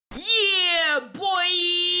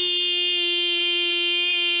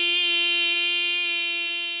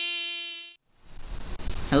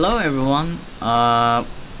Hello everyone,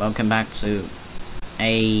 welcome back to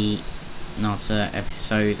another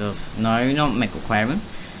episode of not MechAquarium.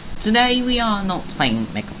 Today we are not playing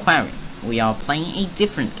MechAquarium, we are playing a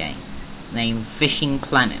different game named Fishing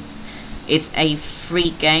Planets. It's a free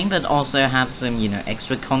game but also have some,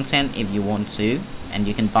 extra content if you want to, and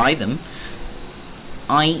you can buy them.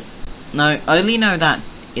 I only know that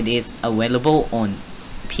it is available on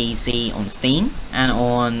PC on Steam and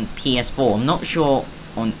on PS4. I'm not sure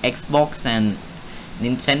on Xbox and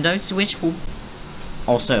Nintendo Switch will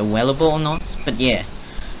also available or not, but yeah,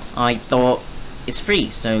 I thought it's free,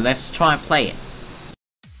 so let's try and play it.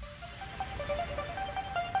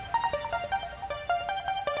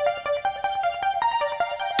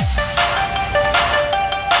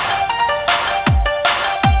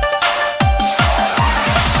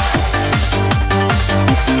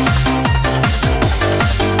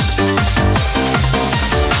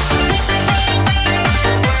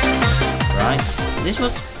 This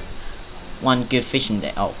was one good fishing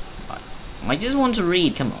day. Oh, I just want to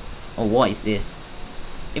read, come on. Oh, what is this?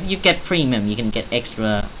 If you get premium, you can get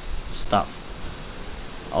extra stuff.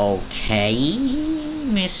 Okay,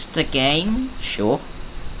 Mr. Game, sure.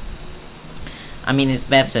 I mean, it's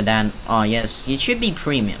better than, oh yes, you should be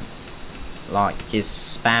premium. Like,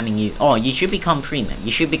 just spamming you. Oh, you should become premium.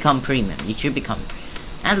 You should become premium. You should become.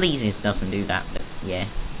 At least it doesn't do that, but yeah,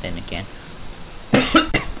 then again.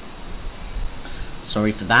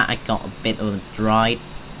 Sorry for that, I got a bit of a dry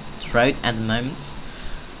throat at the moment.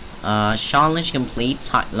 Challenge complete,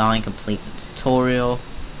 tight line complete the tutorial.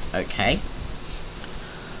 Okay.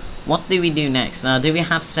 What do we do next? Do we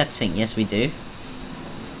have setting? Yes, we do.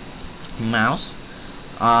 Mouse.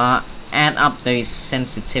 Add up those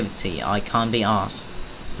sensitivity. I can't be asked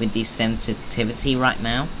with the sensitivity right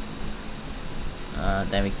now.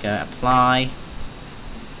 There we go. Apply.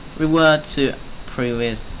 Revert to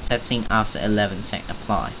previous setting after 11 seconds.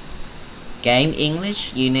 Apply. Game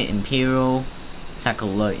English, unit Imperial, tackle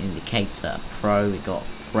load indicator, Pro, we got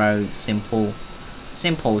Pro, simple.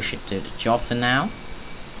 Simple should do the job for now.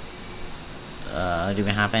 Do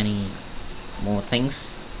we have any more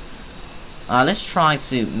things? Let's try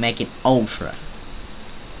to make it Ultra.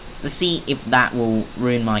 Let's see if that will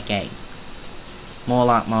ruin my game. More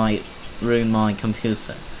like ruin my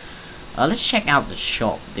computer. Let's check out the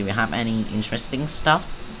shop. Do we have any interesting stuff?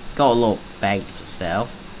 Got a lot of bait for sale.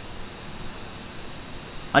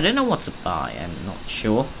 I don't know what to buy, I'm not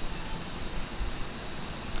sure.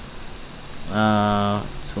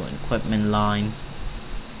 Tool equipment lines.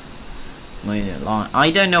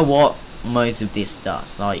 I don't know what most of this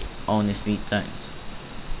does. I honestly don't.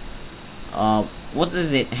 What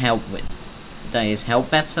does it help with? Does it help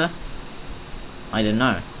better? I don't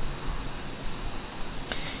know.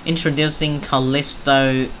 Introducing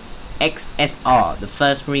Callisto XSR, the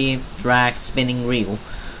first real drag spinning reel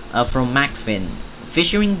from Macfin,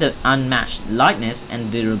 featuring the unmatched lightness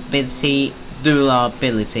and durability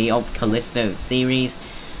of Callisto series.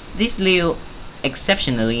 This reel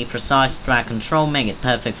exceptionally precise drag control make it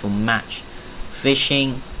perfect for match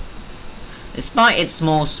fishing. Despite its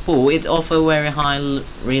small spool, it offers very high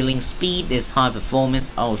reeling speed. This high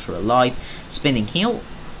performance ultra light spinning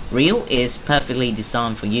reel is perfectly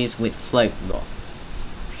designed for use with float rods.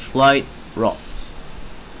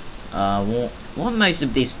 What most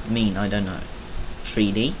of this mean? I don't know.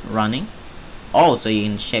 3D running. Oh, so you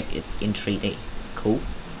can check it in 3D. Cool.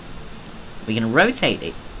 We can rotate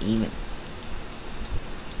it even.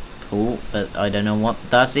 Cool, but I don't know what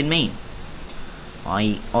does it mean.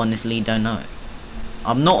 I honestly don't know.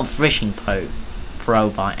 I'm not a fishing pro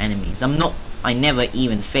by enemies. I never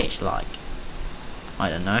even fish, like. I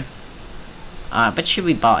don't know. But should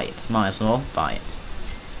we buy it? Might as well buy it.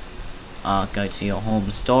 Go to your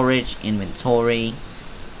home storage, inventory.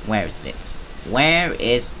 Where is it? Where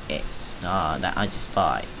is it? That I just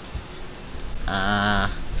buy.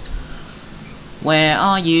 Where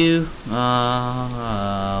are you?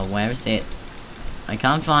 Where is it? I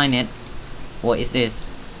can't find it. What is this?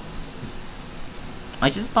 I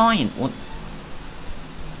just buy it.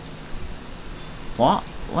 What?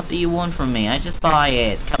 What do you want from me? I just buy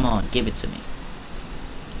it. Come on, give it to me.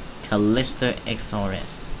 Callisto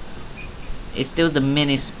XRS. It's still the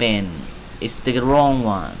mini spin. It's the wrong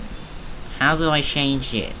one. How do I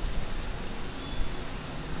change it?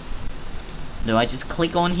 Do I just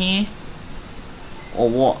click on here? Or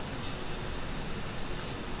what?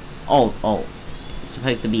 Oh. It's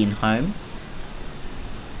supposed to be in home.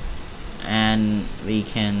 And we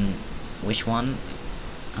can... Which one?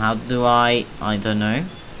 How do I don't know.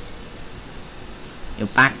 Your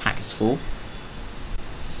backpack is full.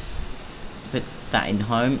 Put that in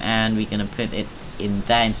home, and we're gonna put it in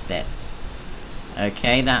there instead.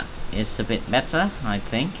 Okay, that is a bit better, I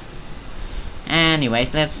think.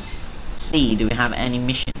 Anyways, let's see, do we have any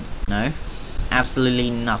mission? No,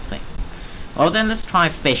 absolutely nothing. Well then, let's try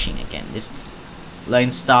fishing again. This is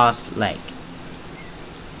Lone Star's Lake.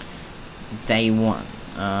 Day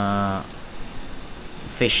 1.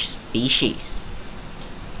 Fish species.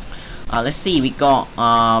 Let's see, we got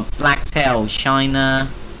blacktail shiner,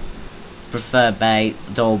 preferred bait,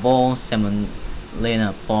 double ball,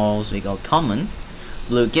 semolina balls. We got common,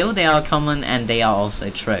 bluegill. They are common and they are also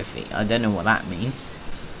trophy. I don't know what that means.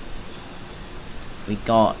 We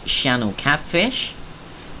got channel catfish,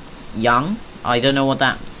 young. I don't know what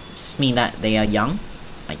that just mean, that they are young,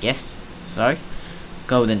 I guess so.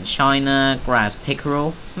 Golden china, grass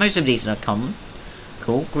pickerel. Most of these are common.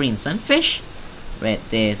 Cool. Green sunfish, red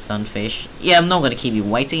deer sunfish. Yeah, I'm not gonna keep you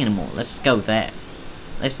waiting anymore. Let's go there.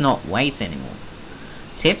 Let's not wait anymore.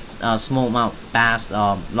 Tips: smallmouth bass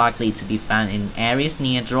are likely to be found in areas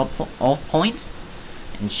near drop-off points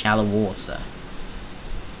and shallow water.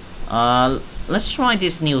 Let's try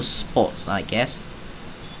this new spots, I guess.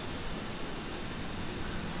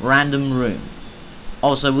 Random room.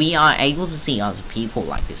 Also, we are able to see other people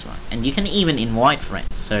like this one, and you can even invite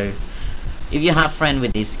friends. So, if you have friends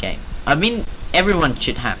with this game, I mean, everyone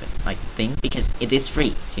should have it, I think, because it is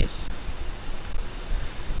free. Yes.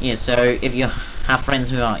 Yeah. So, if you have friends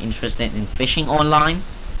who are interested in fishing online,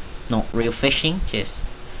 not real fishing, just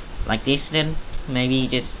like this, then maybe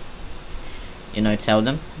just, you know, tell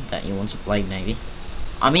them that you want to play. Maybe.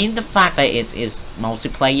 I mean, the fact that it is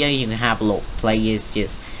multiplayer, you can have a lot of players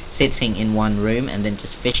just sitting in one room and then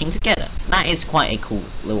just fishing together. That is quite a cool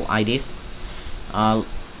little idea.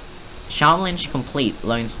 Challenge complete.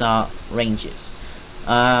 Lone Star Ranges.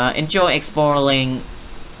 Enjoy exploring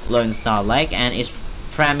Lone Star Lake and its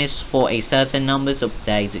premise for a certain numbers of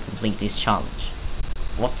days to complete this challenge.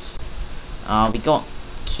 What? We got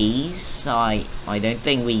keys. I don't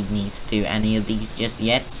think we need to do any of these just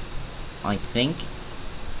yet, I think.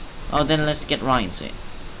 Oh, then let's get right into it.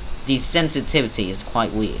 The sensitivity is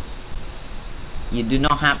quite weird. You do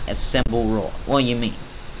not have assemble rod. What do you mean?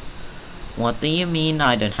 What do you mean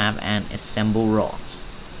I don't have an assemble rods?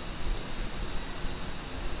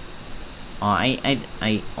 I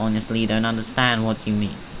honestly don't understand what you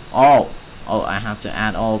mean. Oh, I have to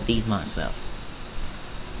add all of these myself.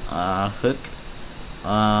 Hook.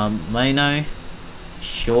 Mono.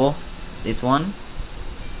 Sure. This one.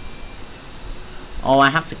 Oh,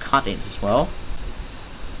 I have to cut it as well.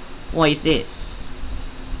 What is this?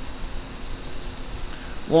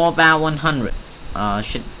 What about 100?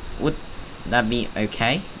 Would that be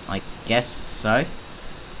okay? I guess so.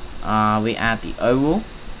 We add the oval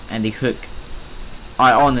and the hook.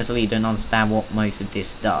 I honestly don't understand what most of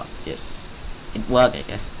this does. Just it works, I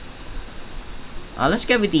guess. Let's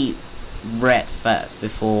go with the red first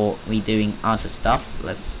before we doing other stuff.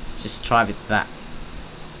 Let's just try with that.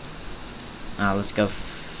 Let's go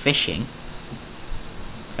fishing.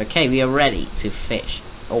 Okay, we are ready to fish.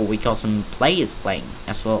 Oh, we got some players playing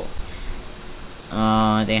as well.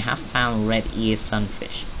 They have found red ear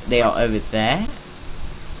sunfish. They are over there.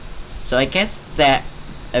 So I guess that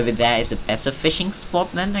over there is a better fishing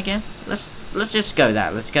spot then, I guess. Let's just go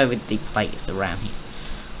there. Let's go with the players around here.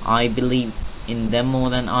 I believe in them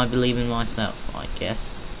more than I believe in myself, I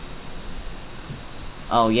guess.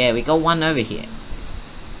 Oh yeah, we got one over here.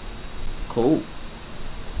 Cool.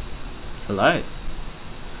 Hello.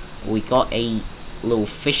 We got a little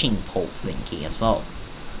fishing pole thingy as well.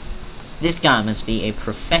 This guy must be a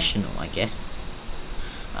professional, I guess.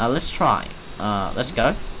 Let's try. Let's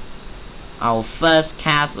go. Our first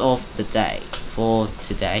cast of the day for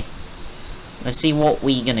today. Let's see what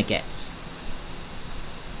we gonna get.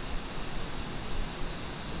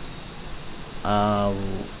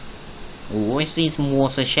 We see some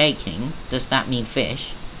water shaking. Does that mean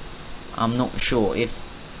fish? I'm not sure if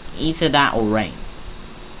either that or rain.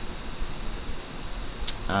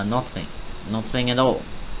 Nothing. Nothing at all.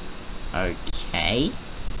 Okay.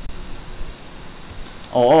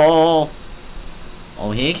 Oh,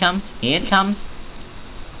 here it comes. Here it comes.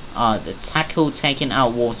 The tackle taking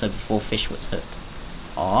out water before fish was hooked.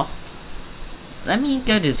 Oh. Let me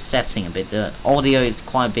go to setting a bit. The audio is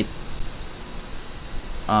quite a bit,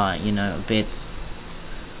 you know, a bit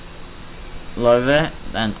lower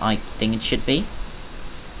than I think it should be.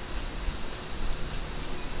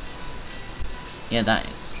 Yeah, that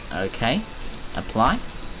is okay. Apply.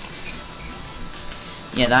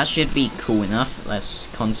 Yeah, that should be cool enough. Let's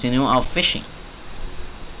continue our fishing.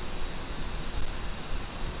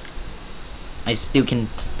 I still can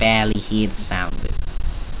barely hear the sound of it.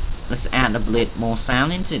 Let's add a bit more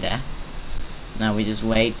sound into there. Now we just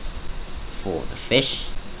wait for the fish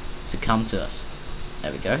to come to us.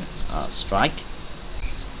 There we go. Strike.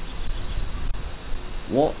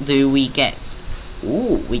 What do we get?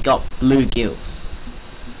 Ooh, we got blue gills.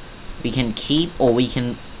 We can keep or we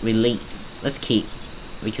can release. Let's keep,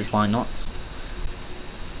 because why not?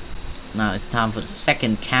 Now it's time for the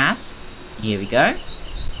second cast. Here we go.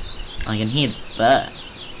 I can hear the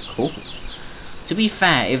birds. Cool. To be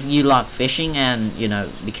fair, if you like fishing and, you know,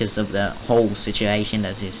 because of the whole situation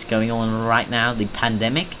that is going on right now, the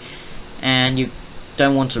pandemic, and you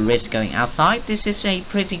don't want to risk going outside, this is a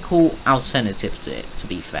pretty cool alternative to it, to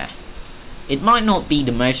be fair. It might not be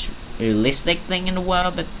the most realistic thing in the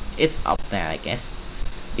world, but it's up there, I guess,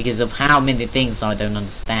 because of how many things I don't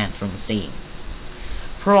understand from seeing.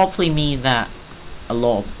 Probably mean that a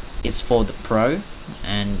lot is for the pro,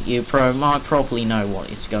 and you might probably know what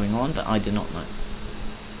is going on, but I do not know.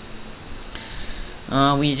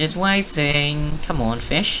 We're just waiting. Come on,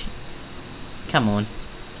 fish. Come on.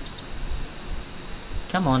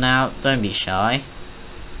 Come on out, don't be shy.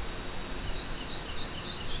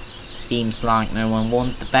 Seems like no one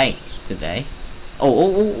wants the bait today.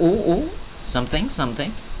 Oh. Something.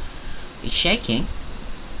 It's shaking.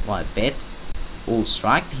 Quite a bit. All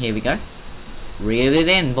strike, here we go. Reel it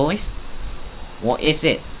in, boys. What is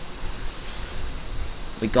it?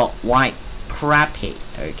 We got white crappie.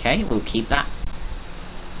 Okay, we'll keep that.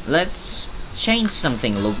 Let's change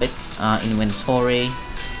something a little bit. Inventory.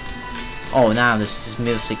 Oh, now this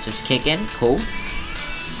music just kick in. Cool.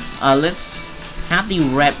 Let's have the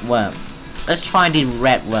red worm. Let's try the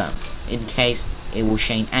red worm in case it will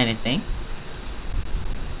change anything.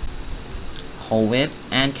 Hold it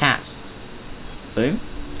and cast. Boom.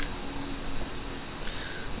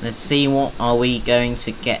 Let's see what are we going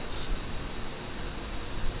to get.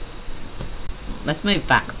 Let's move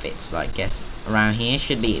back a bit, so I guess around here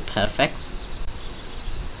should be perfect.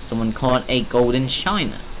 Someone caught a golden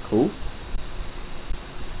shiner. Cool.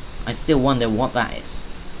 I still wonder what that is.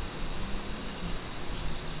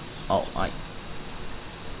 Oh, I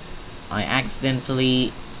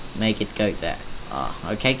accidentally make it go there.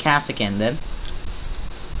 Okay, cast again then.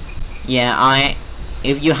 Yeah,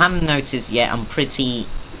 if you haven't noticed yet, I'm pretty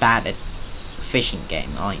bad at fishing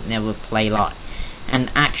game. I never play like an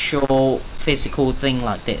actual physical thing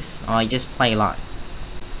like this. I just play like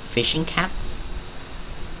fishing cats.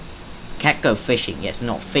 Cat go fishing, yes,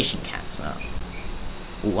 not fishing cats.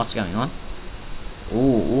 Ooh, what's going on?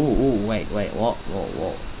 Ooh, wait, what?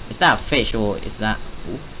 Is that a fish or is that?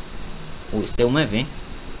 Ooh, it's still moving.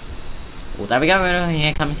 Oh, there we go.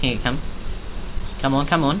 Here it comes. Come on.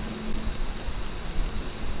 Come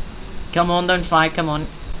on, don't fight. Come on.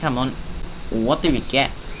 What do we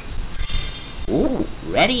get? Ooh,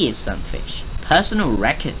 ready sunfish. Personal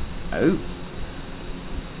record. Oh.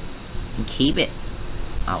 Keep it.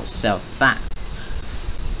 I'll sell that.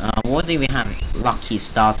 What do we have? Lucky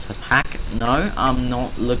starter pack. No, I'm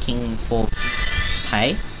not looking for to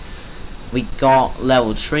pay. We got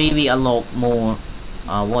level 3. We unlock more.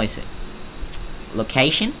 What is it?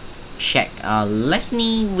 Location. Check.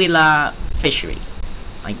 Lesney Villa Fishery.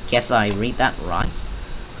 I guess I read that right.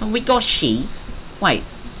 And we got sheaves. Wait.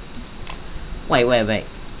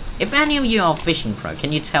 If any of you are fishing pro,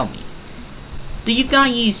 can you tell me? Do you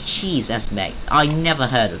guys use cheese as bait? I never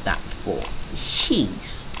heard of that before.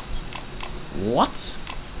 Cheese. What?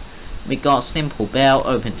 We got simple bell,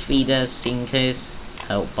 open feeders, sinkers,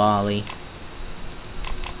 help barley.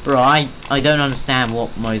 Bro, I don't understand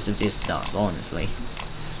what most of this does, honestly.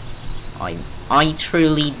 I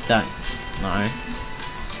truly don't know.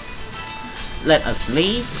 Let us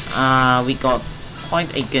leave. We got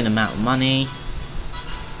quite a good amount of money.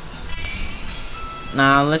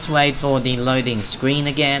 Now let's wait for the loading screen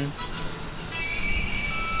again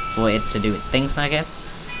for it to do things, I guess.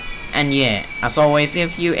 And yeah, as always,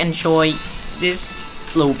 if you enjoy this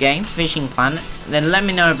little game, Fishing Planet, then let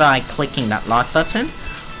me know by clicking that like button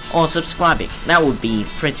or subscribing. That would be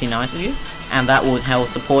pretty nice of you, and that would help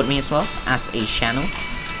support me as well as a channel.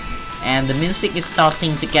 And the music is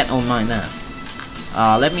starting to get on my nerve.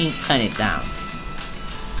 Let me turn it down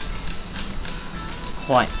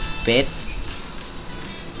quite a bit.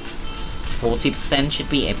 40% should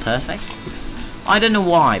be a perfect. I don't know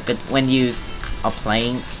why, but when you are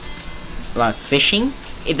playing like fishing,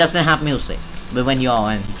 it doesn't have music. But when you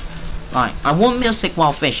are like, I want music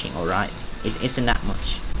while fishing, alright? It isn't that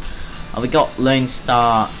much. We got Lone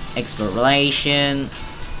Star Exploration.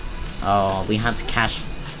 We had to catch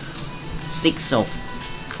 6 of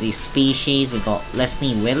these species. We got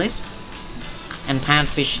Leslie Willis and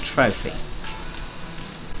Panfish Trophy.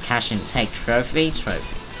 Cash and take trophy.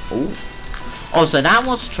 Ooh. Oh, so that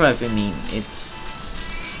was trophy mean. It's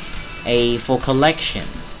a for collection.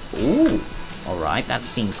 Ooh. Alright, that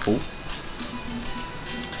seemed cool.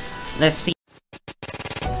 Let's see.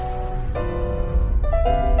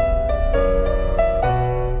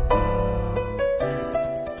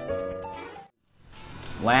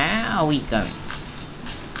 Where are we going?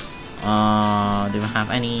 Do we have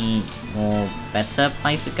any more better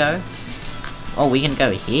place to go? Oh, we can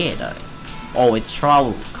go here though. Oh, it's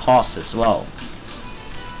travel costs as well.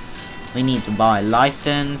 We need to buy a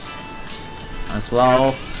license as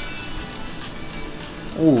well.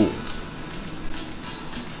 Ooh.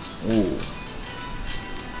 Ooh.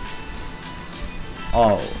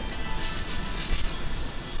 Oh.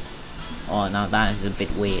 Oh, now that is a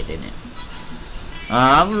bit weird, isn't it?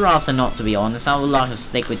 I would rather not, to be honest. I would like to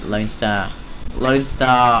stick with Lone Star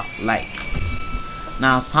Lake.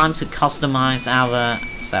 Now it's time to customize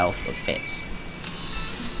ourselves a bit.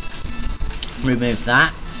 Remove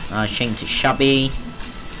that. Change to chubby.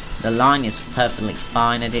 The line is perfectly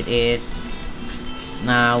fine as it is.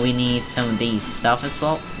 Now we need some of these stuff as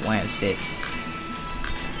well. Where is it?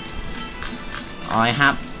 I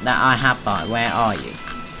have by. Where are you?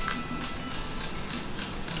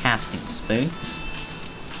 Casting spoon.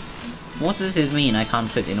 What does this mean? I can't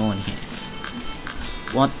put it on here.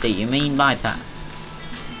 What do you mean by that?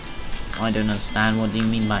 I don't understand. What do you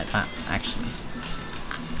mean by that, actually?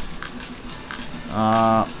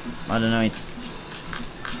 I don't know.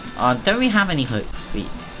 Don't we have any hooks?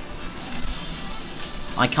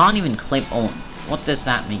 I can't even clip on. What does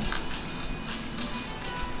that mean?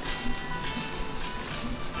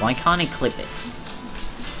 Why can't I clip it?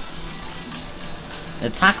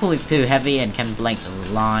 The tackle is too heavy and can break the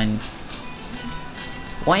line.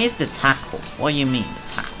 What is the tackle? What do you mean, the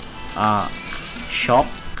tackle? Shop.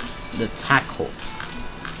 The tackle.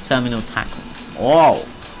 Terminal tackle. Oh!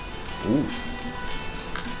 Ooh.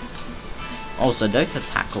 Oh, so those are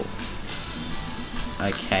tackle.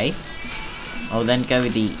 Okay. Oh, then go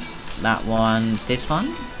with that one. This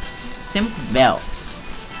one? Simple belt.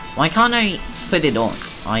 Why can't I put it on?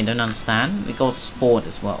 I don't understand. We got sport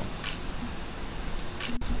as well.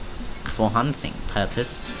 For hunting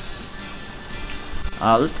purpose.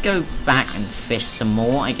 Let's go back and fish some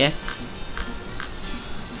more, I guess.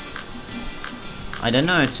 I don't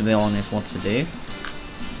know, to be honest, what to do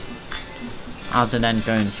other than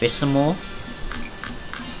go and fish some more.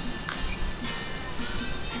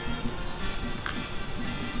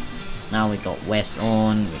 Now we got West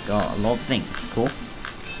on, we got a lot of things, cool.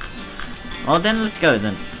 Oh, then let's go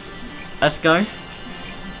then. Let's go.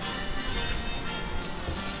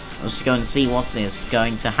 Let's go and see what is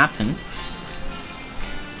going to happen.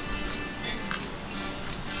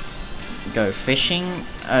 Go fishing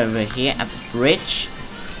over here at the bridge.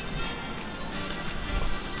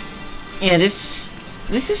 Yeah, this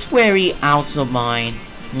is very out of my,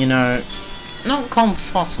 you know, not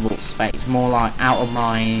comfortable space, more like out of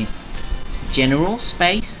my general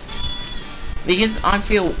space. Because I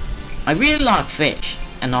feel I really like fish,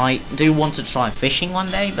 and I do want to try fishing one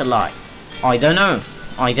day, but like, I don't know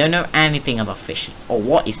anything about fishing. Or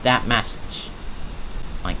what is that message?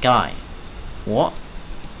 My guy, what?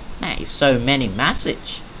 That is so many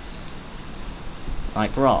message.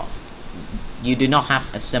 Like, raw. You do not have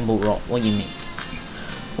a symbol raw. What do you mean?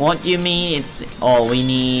 What do you mean? It's oh, we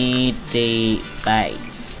need the bait.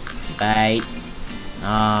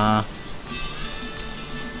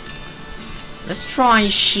 Let's try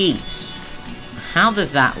sheets. How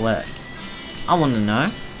does that work? I want to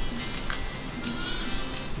know.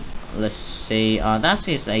 Let's see. That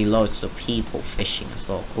is a lot of people fishing as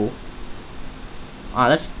well. Cool.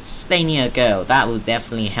 Let's stay near a girl. That will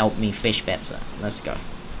definitely help me fish better. Let's go.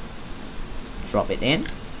 Drop it in.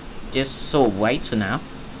 Just sort of wait for now.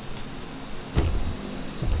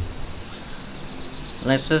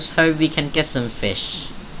 Let's just hope we can get some fish.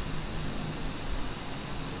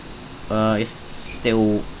 It's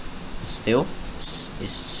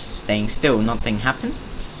staying still. Nothing happened.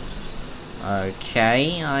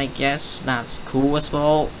 Okay, I guess that's cool as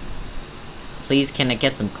well. Please, can I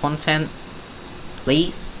get some content?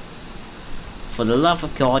 Please? For the love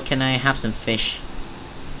of God, can I have some fish?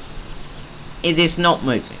 It is not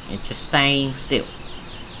moving. It's just staying still.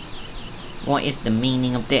 What is the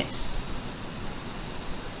meaning of this?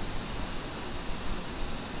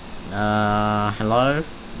 Hello?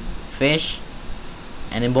 Fish?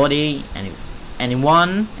 Anybody?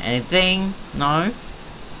 Anyone? Anything? No?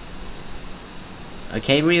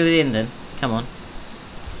 Okay, reel it in then. Come on.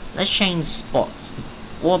 Let's change spots.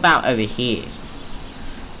 What about over here?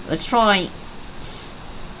 Let's try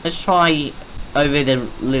over the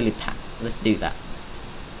lily pad. Let's do that.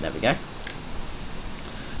 There we go.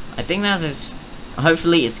 I think that is...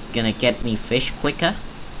 Hopefully it's gonna get me fish quicker.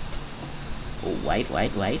 Oh, wait.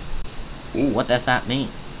 Ooh, what does that mean?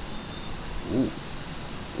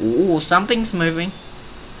 Ooh, something's moving.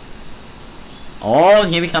 Oh,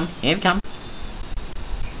 here we come.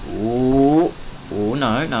 Ooh,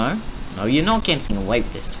 no, you're not getting away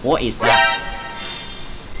with this. What is that?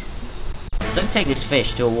 Don't take this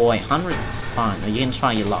fish to avoid hundreds. Fine, or you can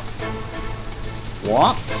try your luck.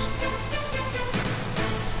 What?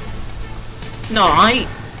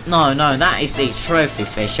 No, that is a trophy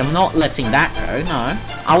fish. I'm not letting that go, no.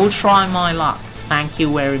 I will try my luck. Thank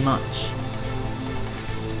you very much.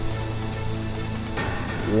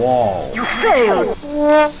 Whoa. You failed!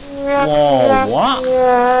 Whoa, what?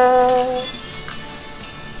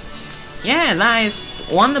 Yeah, that is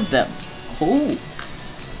one of them. Cool.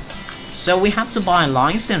 So we have to buy a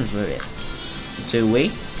license for it, do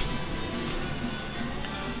we?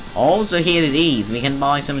 Also, here it is. We can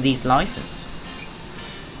buy some of these licenses.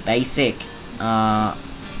 Basic, night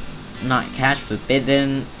catch,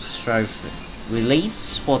 forbidden, trophy, release,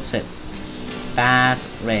 spotted, bass,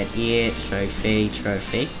 red ear, trophy.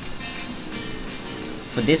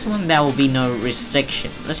 For this one, there will be no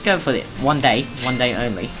restriction. Let's go for it. One day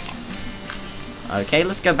only. Okay,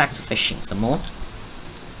 let's go back to fishing some more.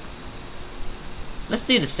 Let's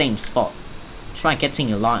do the same spot. Try getting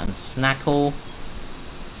your line on snackle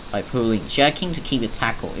by pulling, jerking to keep your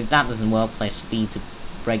tackle. If that doesn't work, play speed to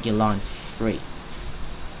break your line free.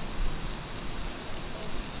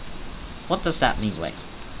 What does that mean, wait?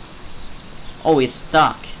 Oh, it's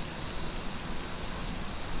stuck.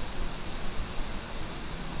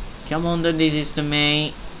 Come on, don't do this to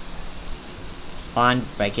me. Fine,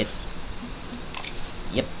 break it.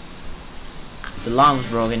 Yep. The line was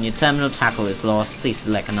broken. Your terminal tackle is lost. Please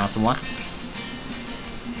select another one.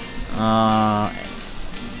 A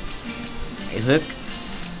hook.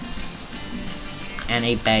 And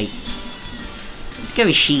a bait. Let's go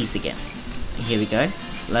with cheese again. Here we go.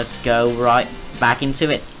 Let's go right back into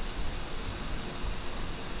it.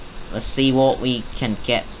 Let's see what we can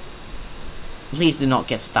get. Please do not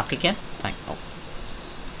get stuck again. Thank you.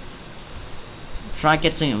 Try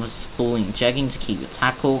getting it with pulling, jerking to keep your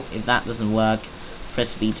tackle. If that doesn't work,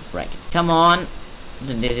 press B to break it. Come on.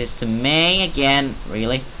 This is to me again.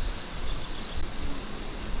 Really?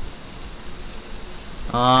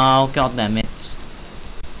 Oh, god damn it.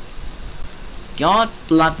 God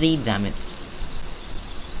bloody damn it.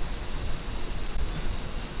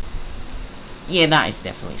 Yeah, that is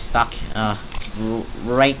definitely stuck.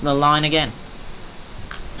 Break the line again.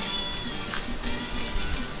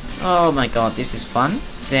 Oh my god, this is fun.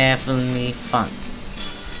 Definitely fun.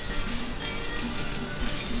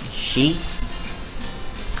 Sheets.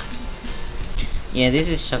 Yeah, this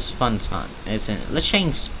is just fun time, isn't it? Let's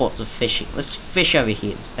change spots of fishing. Let's fish over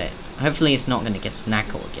here instead. Hopefully it's not gonna get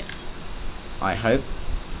snackle again. I hope.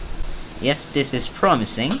 Yes, this is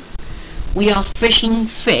promising. We are fishing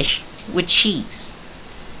fish with cheese.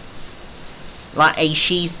 Like a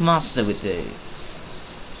cheese master would do.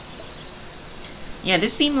 Yeah,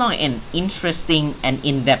 this seemed like an interesting and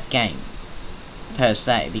in-depth game, per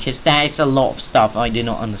se, because there is a lot of stuff I do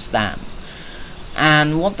not understand.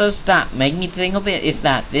 And what does that make me think of it is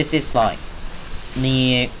that this is like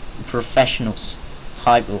near professional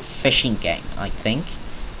type of fishing game, I think.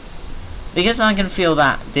 Because I can feel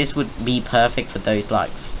that this would be perfect for those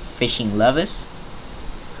like fishing lovers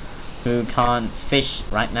who can't fish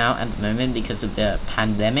right now at the moment because of the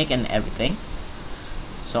pandemic and everything.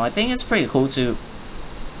 So I think it's pretty cool to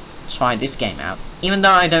try this game out. Even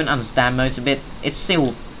though I don't understand most of it, it's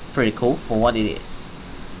still pretty cool for what it is.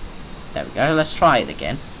 There we go, let's try it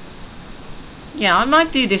again. Yeah, I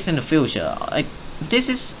might do this in the future.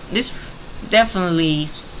 This definitely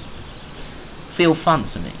feel fun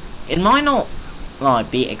to me. It might not like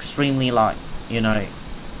be extremely like, you know,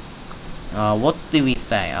 what do we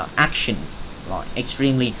say, action, like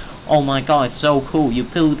extremely, oh my god, it's so cool, you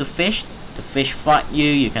pull the fish fight you,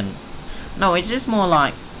 you can, no, it's just more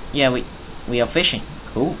like, yeah, we are fishing,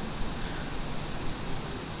 cool.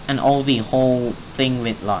 And all the whole thing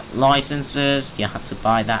with like licenses, you have to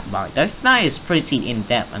buy that, buy those. That is pretty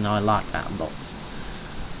in-depth and I like that a lot.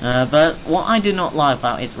 But what I do not like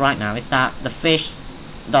about it right now is that the fish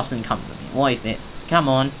doesn't come to me. What is this? Come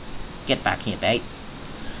on, get back here, bait.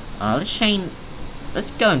 Let's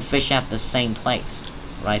go and fish at the same place,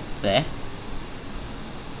 right there.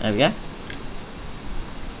 There we go.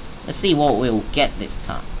 Let's see what we'll get this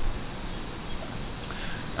time.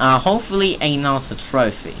 Hopefully another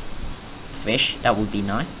trophy fish, that would be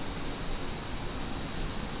nice.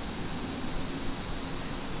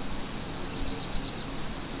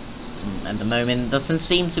 at the moment doesn't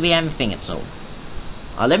seem to be anything at all.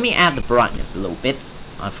 Let me add the brightness a little bit.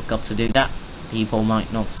 I forgot to do that. People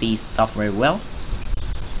might not see stuff very well.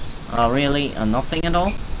 Really? Nothing at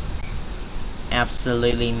all?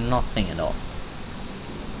 Absolutely nothing at all.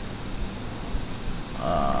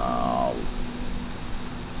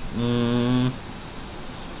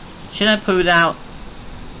 Should I put it out?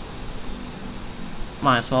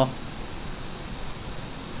 Might as well.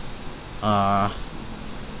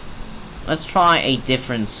 Let's try a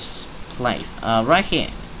different place. Right here.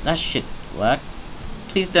 That should work.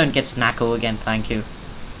 Please don't get Snackle again, thank you.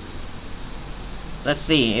 Let's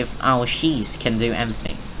see if our cheese can do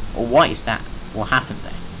anything. Or what is that? What happened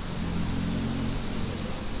there?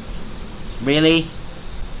 Really?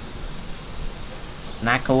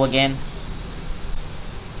 Snackle again?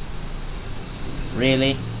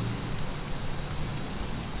 Really?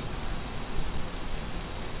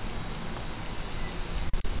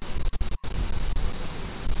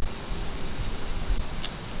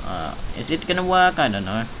 Is it gonna work? I don't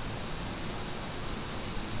know.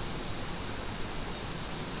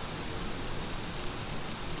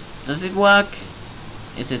 Does it work?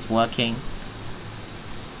 Is this working?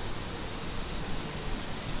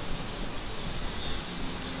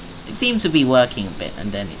 It seems to be working a bit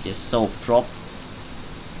and then it just sort of dropped.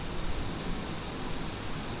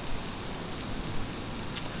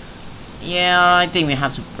 Yeah, I think we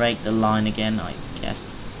have to break the line again, I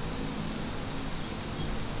guess.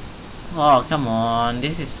 Oh, come on,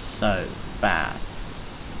 this is so bad.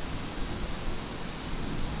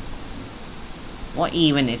 What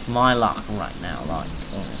even is my luck right now? Like,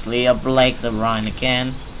 honestly, I break the line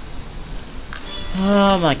again.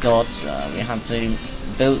 Oh my god, we have to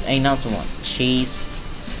build another one. Cheese,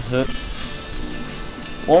 hook.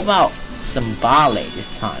 What about some barley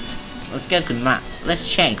this time? Let's go to map. Let's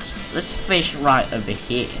change. Let's fish right over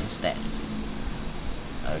here instead.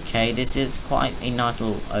 Okay, this is quite a nice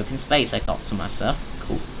little open space I got to myself.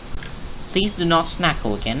 Cool. Please do not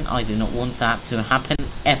snackle again. I do not want that to happen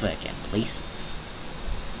ever again, please.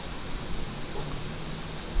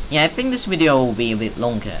 Yeah, I think this video will be a bit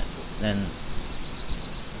longer than...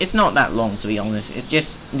 It's not that long, to be honest. It's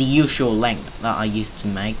just the usual length that I used to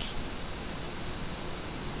make.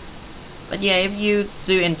 But yeah, if you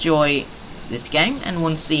do enjoy this game and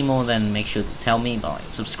want to see more, then make sure to tell me by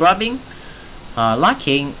subscribing,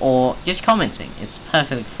 liking, or just commenting. It's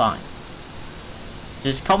perfectly fine.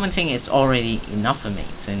 Just commenting is already enough for me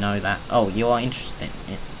to know that, oh, you are interested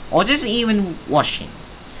in it. Or just even watching.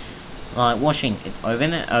 Like, watching it over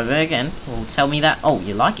and over again will tell me that, oh,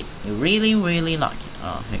 you like it. You really, really like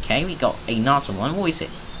it. Okay, we got another one. What is it?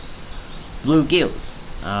 Blue gills.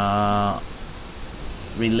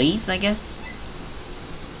 Release, I guess.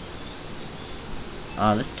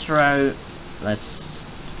 Let's throw...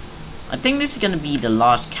 I think this is gonna be the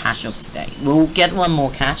last cache of today. We'll get one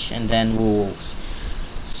more cache and then we'll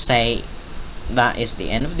say that is the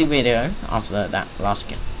end of the video after that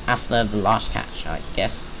after the last cache, I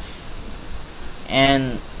guess.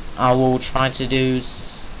 And I will try to do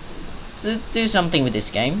something with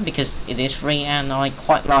this game because it is free and I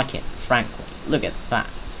quite like it, frankly. Look at that.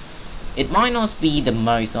 It might not be the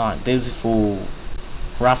most beautiful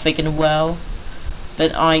graphic in the world,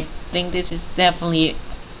 but I think this is definitely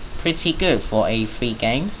pretty good for a free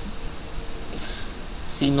games.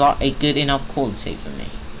 Seem like a good enough quality for me.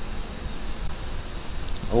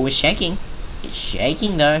 Oh, it's shaking. It's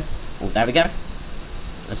shaking though. Oh, there we go.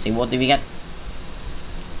 Let's see, what do we get?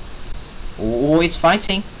 Oh, it's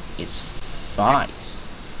fighting. It's fights.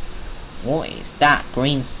 What is that?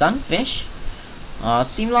 Green sunfish?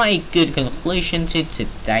 Seemed like a good conclusion to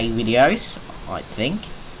today's videos, I think.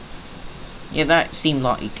 Yeah, that seemed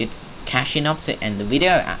like a good cashing up to end the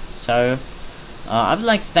video at. So, I would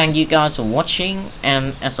like to thank you guys for watching,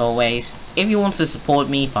 and as always, if you want to support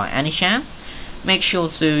me by any chance, make sure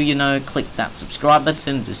to, you know, click that subscribe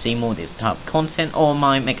button to see more of this type of content, or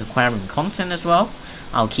my Mech Aquarium content as well.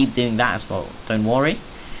 I'll keep doing that as well, don't worry.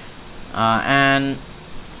 And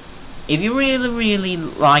if you really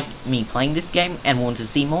like me playing this game and want to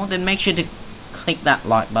see more, then make sure to click that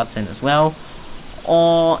like button as well,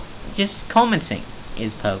 or just commenting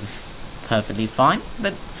is perfectly fine.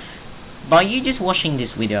 But by you just watching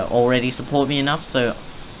this video already support me enough, so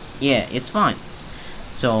yeah, it's fine.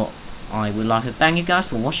 So I would like to thank you guys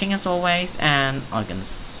for watching as always, and I can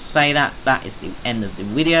say that that is the end of the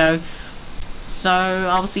video. So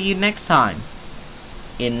I'll see you next time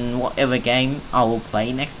in whatever game I will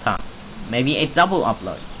play next time. Maybe a double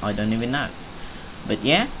upload, I don't even know. But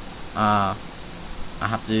yeah, I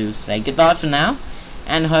have to say goodbye for now,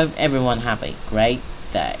 and hope everyone have a great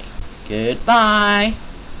day. Goodbye.